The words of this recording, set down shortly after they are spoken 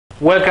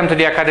Welcome to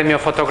the Academy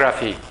of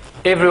Photography.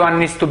 Everyone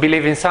needs to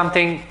believe in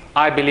something.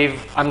 I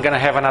believe I'm gonna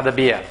have another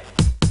beer.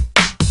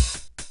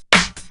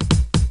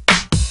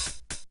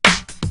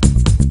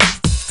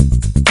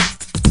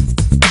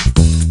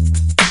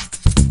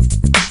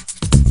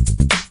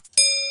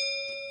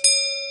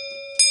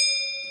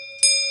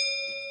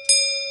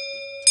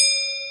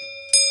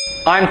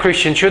 I'm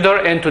Christian Tudor,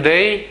 and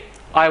today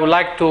I would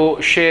like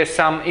to share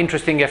some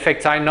interesting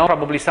effects. I know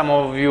probably some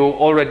of you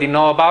already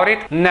know about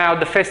it. Now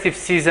the festive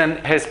season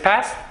has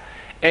passed,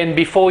 and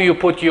before you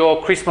put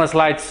your Christmas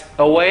lights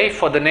away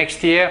for the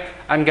next year,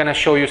 I'm gonna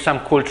show you some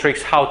cool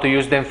tricks how to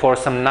use them for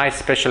some nice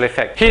special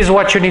effects. Here's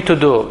what you need to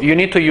do. You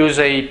need to use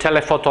a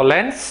telephoto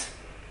lens,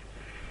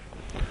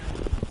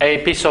 a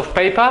piece of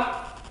paper,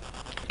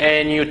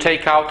 and you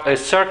take out a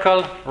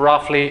circle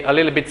roughly a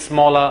little bit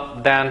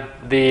smaller than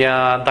the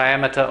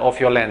diameter of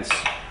your lens.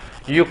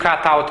 You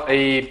cut out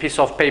a piece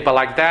of paper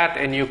like that,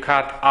 and you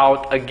cut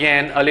out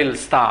again a little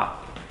star.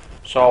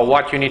 So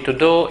what you need to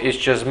do is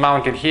just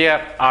mount it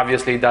here.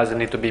 Obviously it doesn't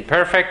need to be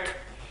perfect,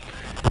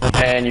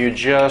 and you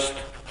just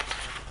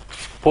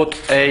put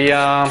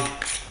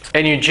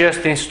and you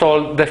just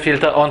install the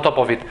filter on top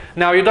of it.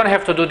 Now you don't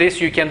have to do this,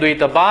 you can do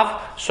it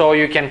above, so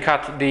you can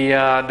cut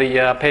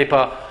the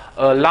paper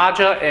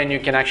larger, and you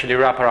can actually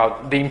wrap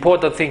around. The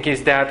important thing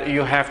is that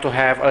you have to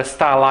have a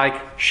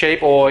star-like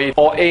shape,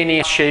 or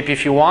any shape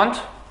if you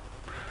want.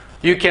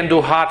 You can do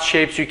heart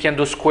shapes, you can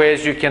do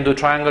squares, you can do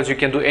triangles, you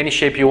can do any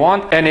shape you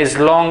want, and as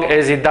long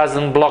as it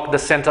doesn't block the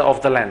center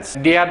of the lens.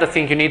 The other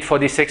thing you need for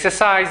this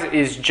exercise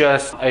is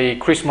just a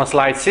Christmas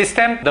light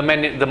system.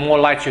 The more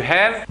lights you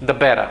have, the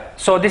better.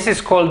 So this is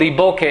called the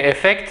bokeh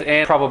effect,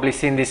 and probably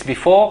seen this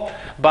before,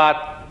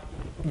 but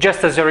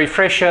just as a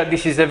refresher,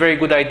 this is a very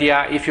good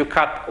idea if you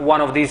cut one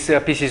of these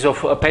pieces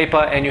of paper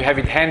and you have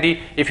it handy.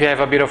 If you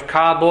have a bit of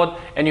cardboard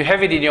and you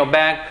have it in your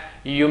bag,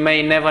 you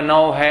may never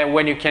know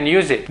when you can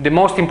use it. The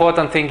most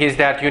important thing is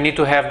that you need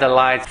to have the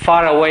lights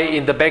far away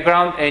in the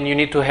background, and you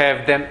need to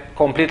have them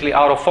completely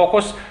out of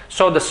focus,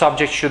 so the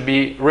subject should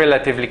be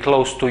relatively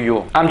close to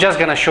you. I'm just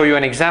gonna show you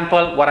an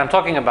example what I'm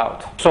talking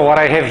about. So what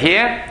I have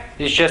here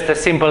is just a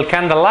simple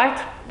candlelight,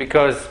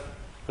 because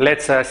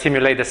let's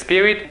simulate the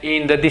spirit.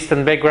 In the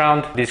distant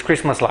background, these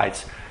Christmas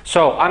lights.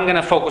 So I'm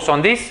gonna focus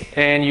on this,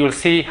 and you'll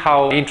see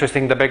how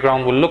interesting the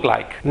background will look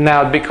like.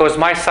 Now, because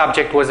my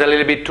subject was a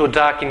little bit too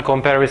dark in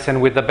comparison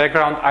with the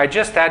background, I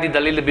just added a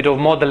little bit of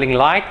modeling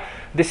light.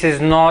 This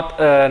is not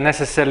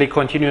necessarily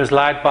continuous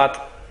light,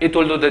 but it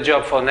will do the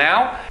job for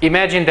now.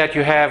 Imagine that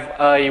you have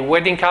a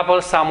wedding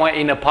couple somewhere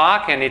in a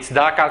park, and it's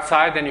dark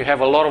outside, and you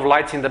have a lot of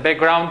lights in the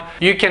background.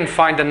 You can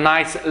find a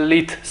nice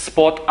lit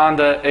spot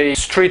under a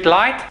street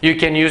light. You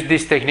can use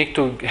this technique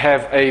to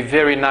have a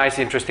very nice,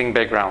 interesting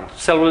background.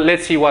 So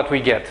let's see what we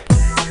get.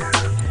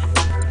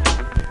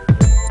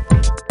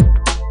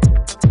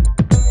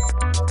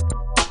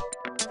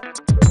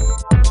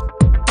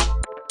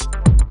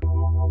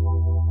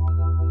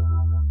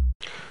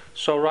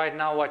 So right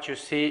now what you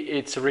see,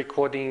 it's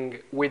recording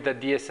with the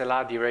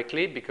DSLR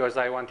directly, because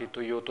I wanted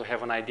you to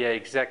have an idea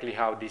exactly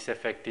how this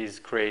effect is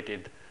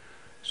created.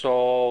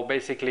 So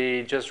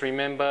basically, just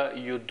remember,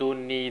 you do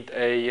need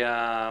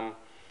a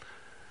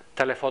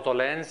telephoto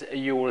lens.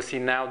 You will see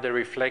now the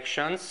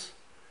reflections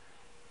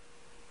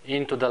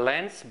into the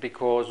lens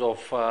because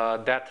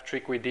of that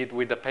trick we did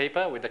with the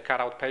paper, with the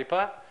cutout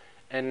paper.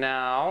 And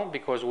now,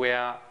 because we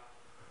are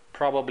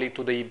probably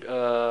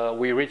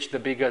we reached the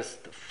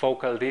biggest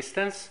focal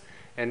distance,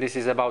 and this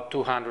is about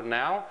 200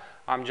 now.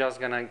 I'm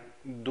just gonna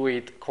do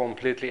it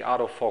completely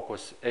out of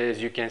focus. As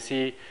you can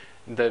see,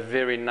 the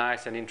very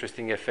nice and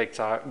interesting effects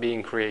are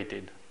being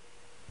created.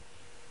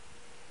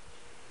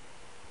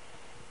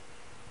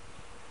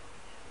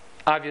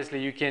 Obviously,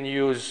 you can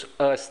use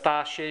a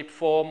star-shaped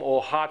form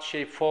or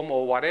heart-shaped form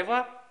or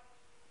whatever.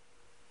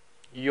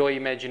 Your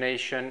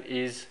imagination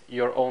is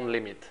your own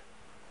limit.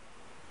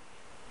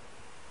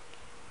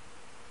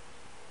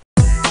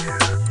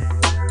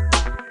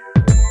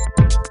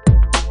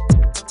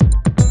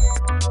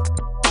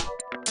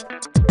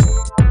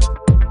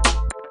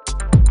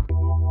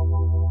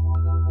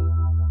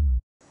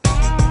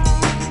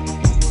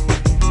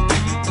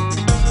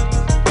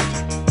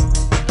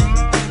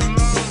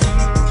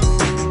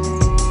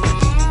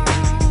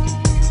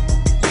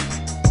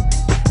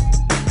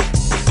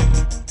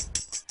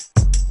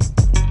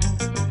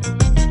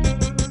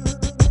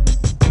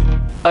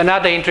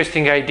 Another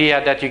interesting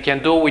idea that you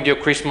can do with your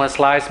Christmas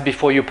lights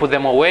before you put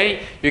them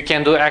away, you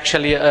can do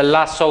actually a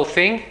lasso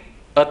thing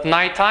at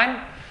night time.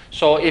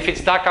 So if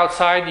it's dark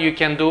outside, you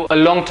can do a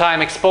long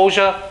time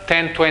exposure,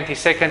 10-20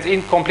 seconds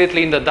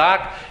completely in the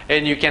dark,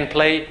 and you can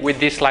play with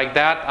this like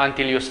that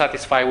until you're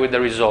satisfied with the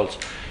results.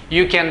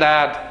 You can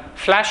add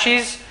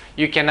flashes,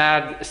 you can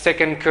add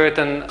second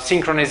curtain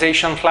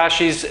synchronization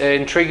flashes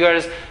and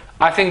triggers.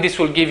 I think this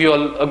will give you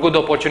a good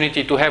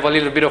opportunity to have a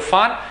little bit of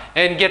fun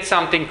and get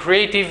something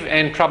creative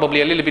and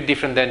probably a little bit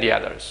different than the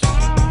others.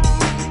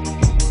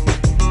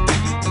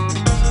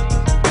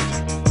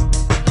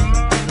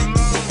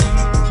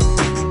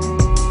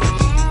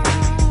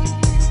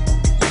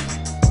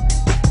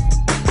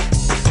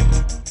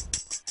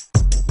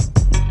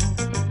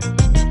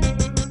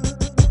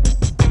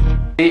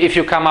 If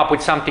you come up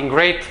with something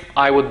great,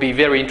 I would be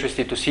very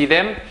interested to see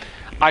them.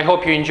 I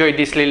hope you enjoyed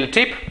this little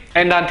tip,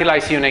 and until I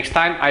see you next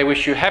time, I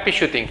wish you happy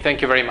shooting.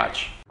 Thank you very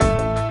much.